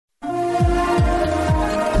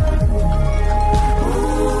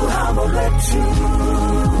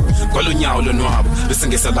vala unyawo lonwabo bese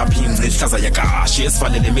ngesalapha ingce ihlaza yakashi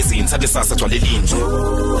esivalele emizini sathi sasa gcwale linje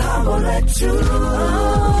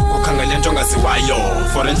ukhangele into ongaziwayo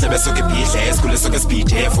for endlebe soke ibhidle esikhule soke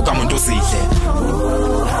sibhidhe fuka umuntu usidle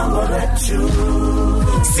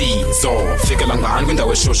Sizo fikela ngani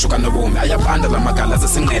kwindawo eshushu kanobomi ayabanda lamagala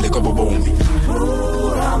zesinqele kobobomi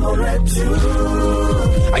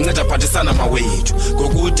anceda phathisana mawethu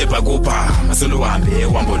ngokude bhakupha maseluhambe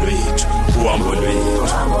uhambo lwethu uhambo lwethu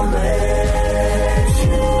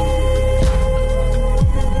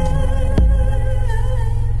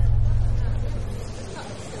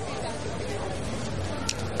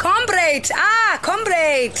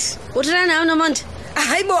comrade uthina nawe nomonde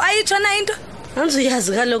hayibo ayitshona into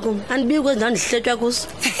andizuyazi kaloku andibiyi kwenza ndihletywa kuso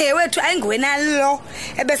wethu ayingwena lo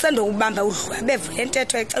ebesandokubamba udlwa bevule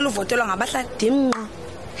intetho ecela uvotelwa ngabahlali dimnqa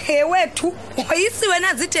wethu woyisiwe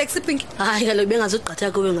nazi iteksi Pinki hayi kaloku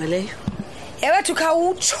bengazugqatha kuwe ngaleyo wethu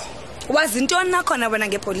khawutsho wazi into nakhona wena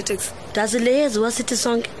ngepolitics ndazi leyezi wasithi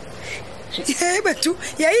sonke wethu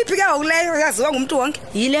yayiphi ke ngokuleyo yaziwa ngumuntu wonke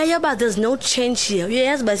yileyo but there's no change here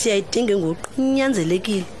uyayazi ba siyayidinga ngoku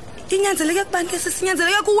inyanzelekile inyanzeleke kubantu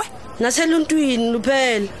esinyanzeleke kuwe naseluntwini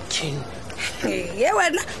luphela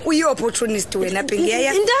wena uyi-opportunist wena Pinki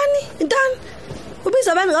intani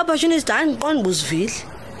ubiza abantu nga-opportunist hayi ngiqonda buzivile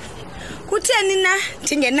kutheni na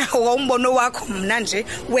ndingenawo umbono wakho mna nje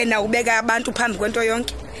wena ubeka abantu phambi kwento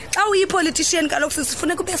yonke xa uyi-politician kaloku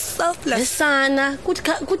sisifune kube selfless esana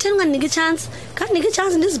kutheni ungandinika ichance kandinika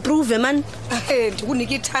ichance ndiziprove man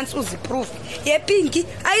ndikunika ichance uziprove Pinki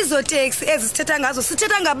ayizoteksi ezisithetha ngazo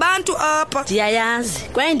sithetha ngabantu apha ndiyayazi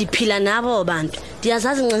kwaye ndiphila nabo bantu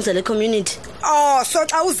ndiyazazi ngincenzele community so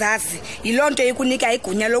xa uzazi yiloo nto ikunika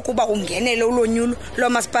igunya lokuba ungenele ulonyulo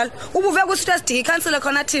lomasipala ubuve kusithi sidinga ikhansela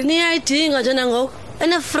khona thini niyayidinga njena ngoku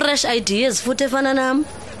ene-fresh ideas futhi efana nam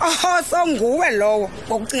so nguwe lowo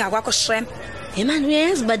ngokucinga kwakho shrem mani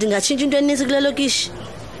uyayazi uba ndingatshintsha into enintsi kule lokishi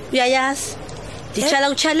uyayazi nditshala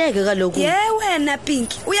kutshaleke kaloku wena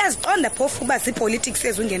Pinki uyaziqonda phofu uba ziipolitics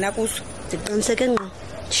ezungena kuzo ndiqiniseke ngqo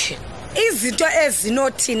izinto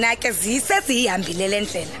ezinothina ke ziyiseziyihambile le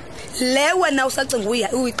ndlela le wena usacinga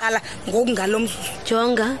uyiqala ngokungalo mzuzu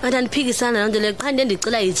jonga kanti andiphikisana loo nto leyo qha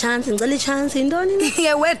ndicela yitshansi ngicela itshansi yintoni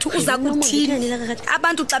wethu uza kuthini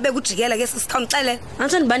abantu xa bekujikela ke sisikhawuxelela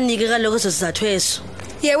andiso ndibanike kaloku eso sizathu eso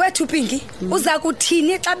wethu Pinki uza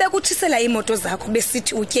kuthini xa bekuthisela iimoto zakho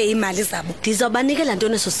besithi utye imali zabo ndizawubanikela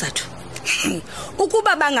ntoni eso sizathu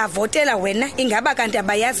ukuba bangavotela wena ingaba kanti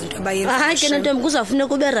abayazi into abayenza hayi ke ntombi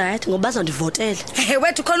kuzafuneka ube right ngoba bazondivotela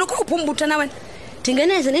wethu khona ukuphi umbutho na wena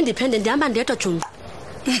ndingeneze independent ndihamba ndedwa junqu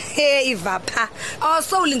iva pha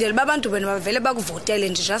so ulindele uba abantu bena bavele bakuvotele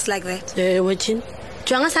nje just like that wethini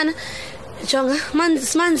jonga sana jonga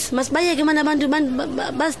manzi masibayeke mani abantu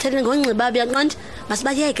bazithele ngongciba uyaqonda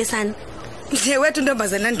masibayeke sana wethu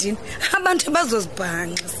ntombazana ndini abantu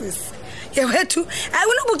bazozibhanqa sisi wethu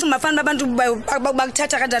ayikunobucinga bafana abantu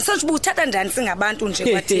bakuthatha kanjani sonje ubuthatha njani singabantu nje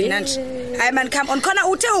kwathina nje hayi man come on khona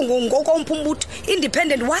uthe ngokomphumbuthi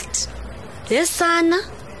independent what yesana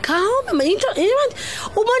khawume into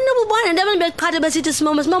ubona into abantu beqhatha besithi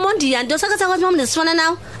simomo ndiyanto sakatha simomo nesifana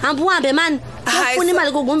nawe hamba uhambe man ufuna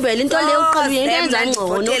imali kugumbela into leyo uqhabuye into yenza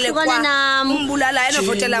ngcono uhlukane nami umbulala yena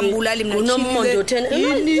votela mbulali mina unomondo thena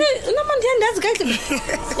unomondo yandazi kahle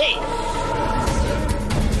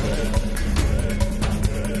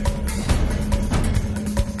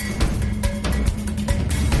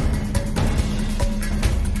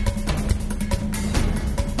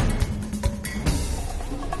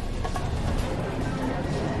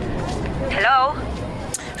Hello.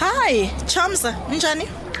 Hi, Chamsa, njani?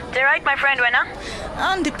 They're right, my friend, wena?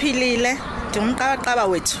 Andiphilile, ndimqaqaba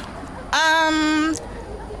wethu.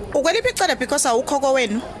 Ukweliphi icala because awukho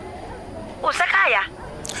wenu? Usekhaya?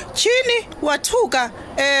 Chini, wathuka,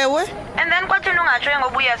 ewe. And then kwathini ungatsho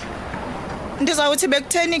ngobuyeza? Ndizawuthi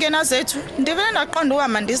bekutheni ke nazethu, ndivele ndaqonda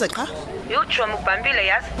uhamba ndize qha. Ujomo ubhambile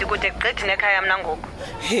yazi, ndikude gqithi nekhaya mna ngoku.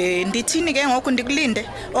 Ndithini ke ngoku ndikulinde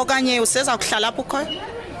okanye useza kuhlala apho ukho?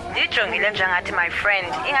 Ndijongile njengathi my friend,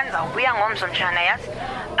 ingandizawubuya ngomso njana yazi.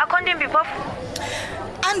 Akho nto imbi phofu?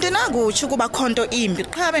 Andinakutsho ukuba khonto imbi,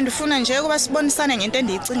 qha bendifuna nje ukuba sibonisane ngento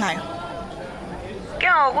endiyicingayo. Ke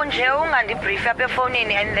ngoku nje ungandibrief apha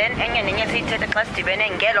efonini and then enye nenye siyithethe xa sidibene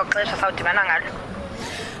ngelo xesha sawudibana ngalo.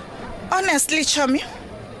 Honestly, Chomi,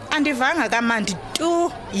 andivanga kamandi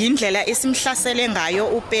tu yindlela esimhlasele ngayo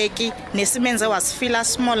uPeki nesimenze wasifila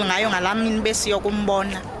small ngayo ngalamini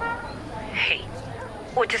besiyokumbona. Hey.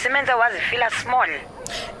 Uthi simenze wazifila small.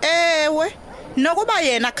 Ewe, nokuba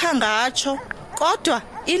yena khangatsho, kodwa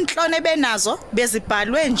inhlone benazo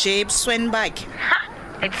bezibhalwe nje ebusweni bakhe.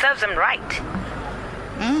 It serves him right.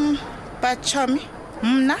 But Chomi,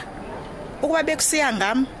 mna ukuba bekusiya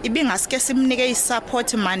ngami ibingasike simnike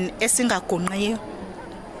isupport man esingagonqiyo.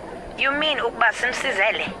 You mean ukuba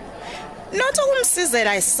simsizele? Not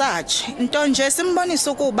ukumsizela as such, into nje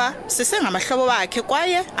simbonisa ukuba sisengamahlobo wakhe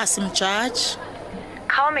kwaye asimjudge.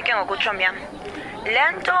 Khawumi ke ngokutshomi yami.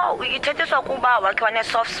 Lento uyithethiswa kuba wakhe wane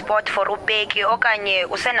soft spot for ubeki okanye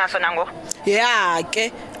usenaso nango? Yeah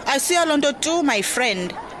ke, asiyo lonto tu my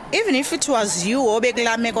friend. Even if it was you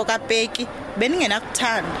obekulameko kaBheki,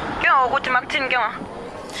 beningenakuthanda. Ke ngokuthi makuthini ke ngo?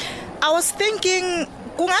 I was thinking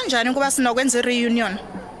kunganjani kuba sinokwenza i-reunion?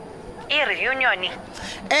 I-reunion?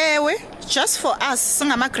 Ewe, just for us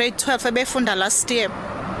singama grade 12 ebefunda last year.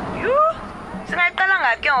 Singayiqala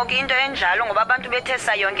ngaphi ke ngoku into enjalo ngoba abantu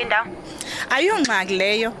bethesa yonke indawo? Ayongxaki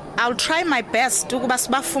leyo. I'll try my best ukuba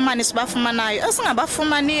sibafumanayo.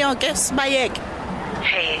 Esingabafumaniyo ke sibayeke.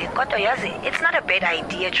 Hey, kodwa yazi, it's not a bad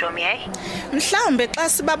idea, Chomi, eh? Mhlawumbe xa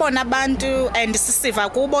sibabona abantu and sisiva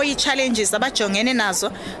kubo i-challenges abajongene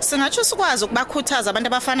nazo, singatsho sikwazi ukubakhuthaza abantu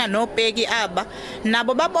abafana noBheki aba,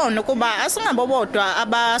 nabo babone ukuba asingabo bodwa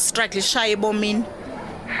abastrugglishayo ebomini.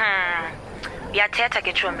 Uyathetha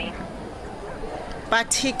ke Chomi. But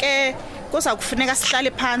ke kuza kufuneka sihlale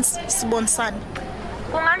phansi sibonisane.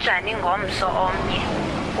 Kunganjani ngomso omnye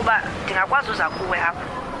kuba ndingakwazi uza kuwe apha?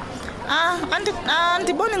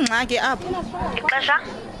 Andibona ingxaki apho. Ixesha?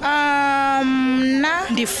 Mna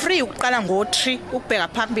ndi-free ukuqala ngo-3 ukubheka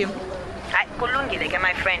phambili. Hayi, kulungile ke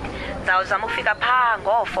my friend. Zawuzama ukufika phaa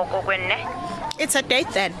ngo-4 kokweni ne? It's a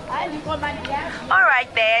date then. All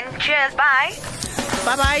right then. Cheers, bye.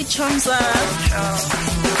 Bye-bye, Chomza.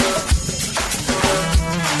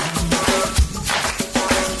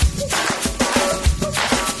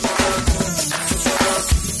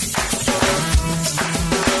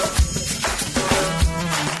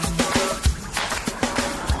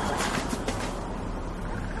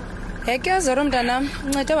 Heke Zoro mntanam,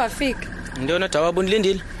 uncede wafika. Ndiyona dawa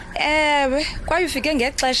bundilindile. Ewe, kwaye ufike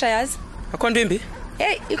ngexesha yazi. Akho nto imbi?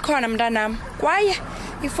 Hey, ikhona mntanam. Kwaye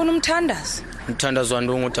ifuna umthandazo. Umthandazo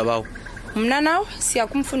ndungu dabawo. Mna nawe siya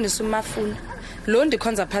kumfundisa uMafuna. Lo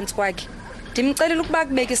ndikhonza phansi kwakhe. Ndimcelela ukuba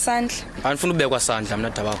kubeka isandla. Andifuna ubekwa sandla mna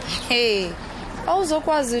dabawo. Hey,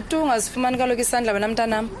 awuzokwazi tu ungazifumani kaloku isandla wena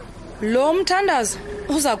mntanam. Lo mthandazo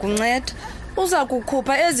uza kunceda. Uza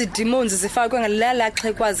kukhupha ezi demons zifakwe ngalala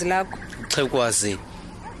xhekwazi lakho. Xhekwazi.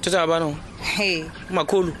 Thetha ngabani? Hey,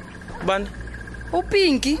 umakhulu. Ubani?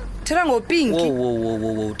 uPinki, thela ngoPinki.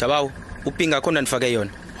 Wo dabawo. uPinki akho ndifake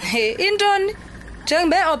yona. Hey, intoni?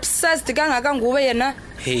 Njengbe obsessed kangaka nguwe yena.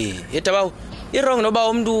 Hey, dabawo. Irong noba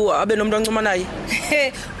umuntu abe nomuntu oncuma naye.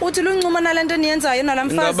 Hey, uthi luncuma nalento niyenzayo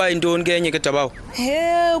nalamfazi. Ngaba intoni kenye ke dabawo?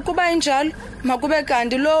 Hey, kuba injalo makube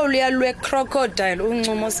kanti lo luyalwe crocodile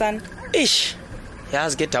uncumo sana. Ish.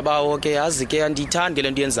 Yazi ke dabawo ke yazi ke andiyithandi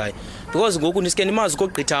lento yenzayo. Because ngoku nisike nimazi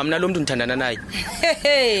ukugqitha mina lo muntu ngithandana naye.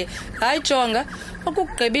 Hey, hayi jonga,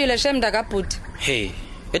 ukugqibile shemnda kabhuti. Hey,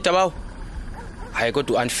 dabawo. Hayi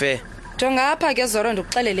kodwa unfair. Jonga apha ke Zoro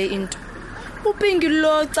ndikuxelele into. uPinki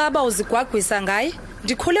lo caba uzigwagwisa ngaye.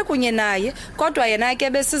 Ndikhule kunye naye, kodwa yena ke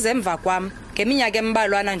besizemva kwam ngeminyaka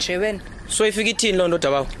embalwana nje wena. So ifika ithini lo nto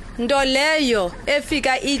dabawo? Nto leyo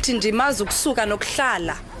efika ithi ndimazi ukusuka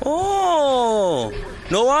nokuhlala. Oh,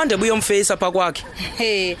 no wonder buyomface apha kwakhe.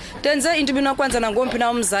 Hey, denze into binokwenza nangomphi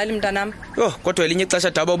na umzali mntanami. Yo, kodwa elinye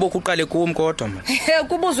ixesha daba bokuqale kuum kodwa man. Hey,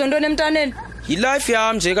 kubuzwe into nemntaneni. Yi-life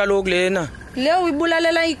yam nje kaloku lena. Le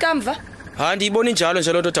uyibulalela ikamva? Ha, ndiyibona njalo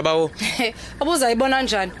nje lo nto dabawo. Abuzayibona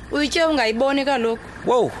njani? Uyitye ungayiboni kaloku.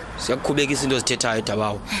 Wow, siyakukhubekisa into zithethayo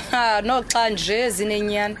dabawo. Ha, noxa nje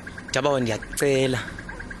zinenyani. Dabawo ndiyacela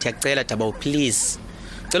dabawo please.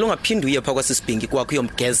 Cela ungaphindi uye phaa kwasisibhinki kwakho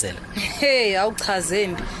uyomgezela. Hey,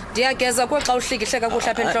 awuchazembi. Ndiyageza xa uhlikihle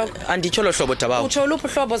kakuhle apha entloko. Anditsho lo hlobo dabawo. Utsho luphi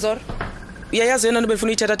uhlobo Zoro? Uyayazi yena nto bendifuna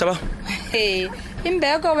uyithetha dabawo? Hey,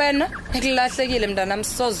 imbeko wena ekulahlekile mntanam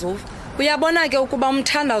sozuva. Uyabona ke ukuba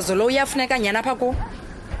umthandazo lo uyafuneka nyana apha ku.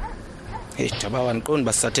 Hey dabawo andiqondi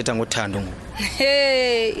basathetha ngothando ngoku.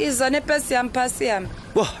 Hey, iza nepesi yam phasi yam.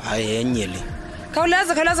 Wo, hayi enye le.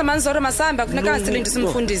 Khawulaza mani Zoro masambe kufuneka silindise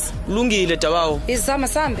umfundisi. Lungile dabawo. Iza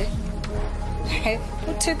masambe.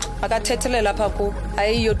 Uthixo akathethelela apha ku.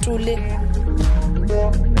 Ayiyo tule.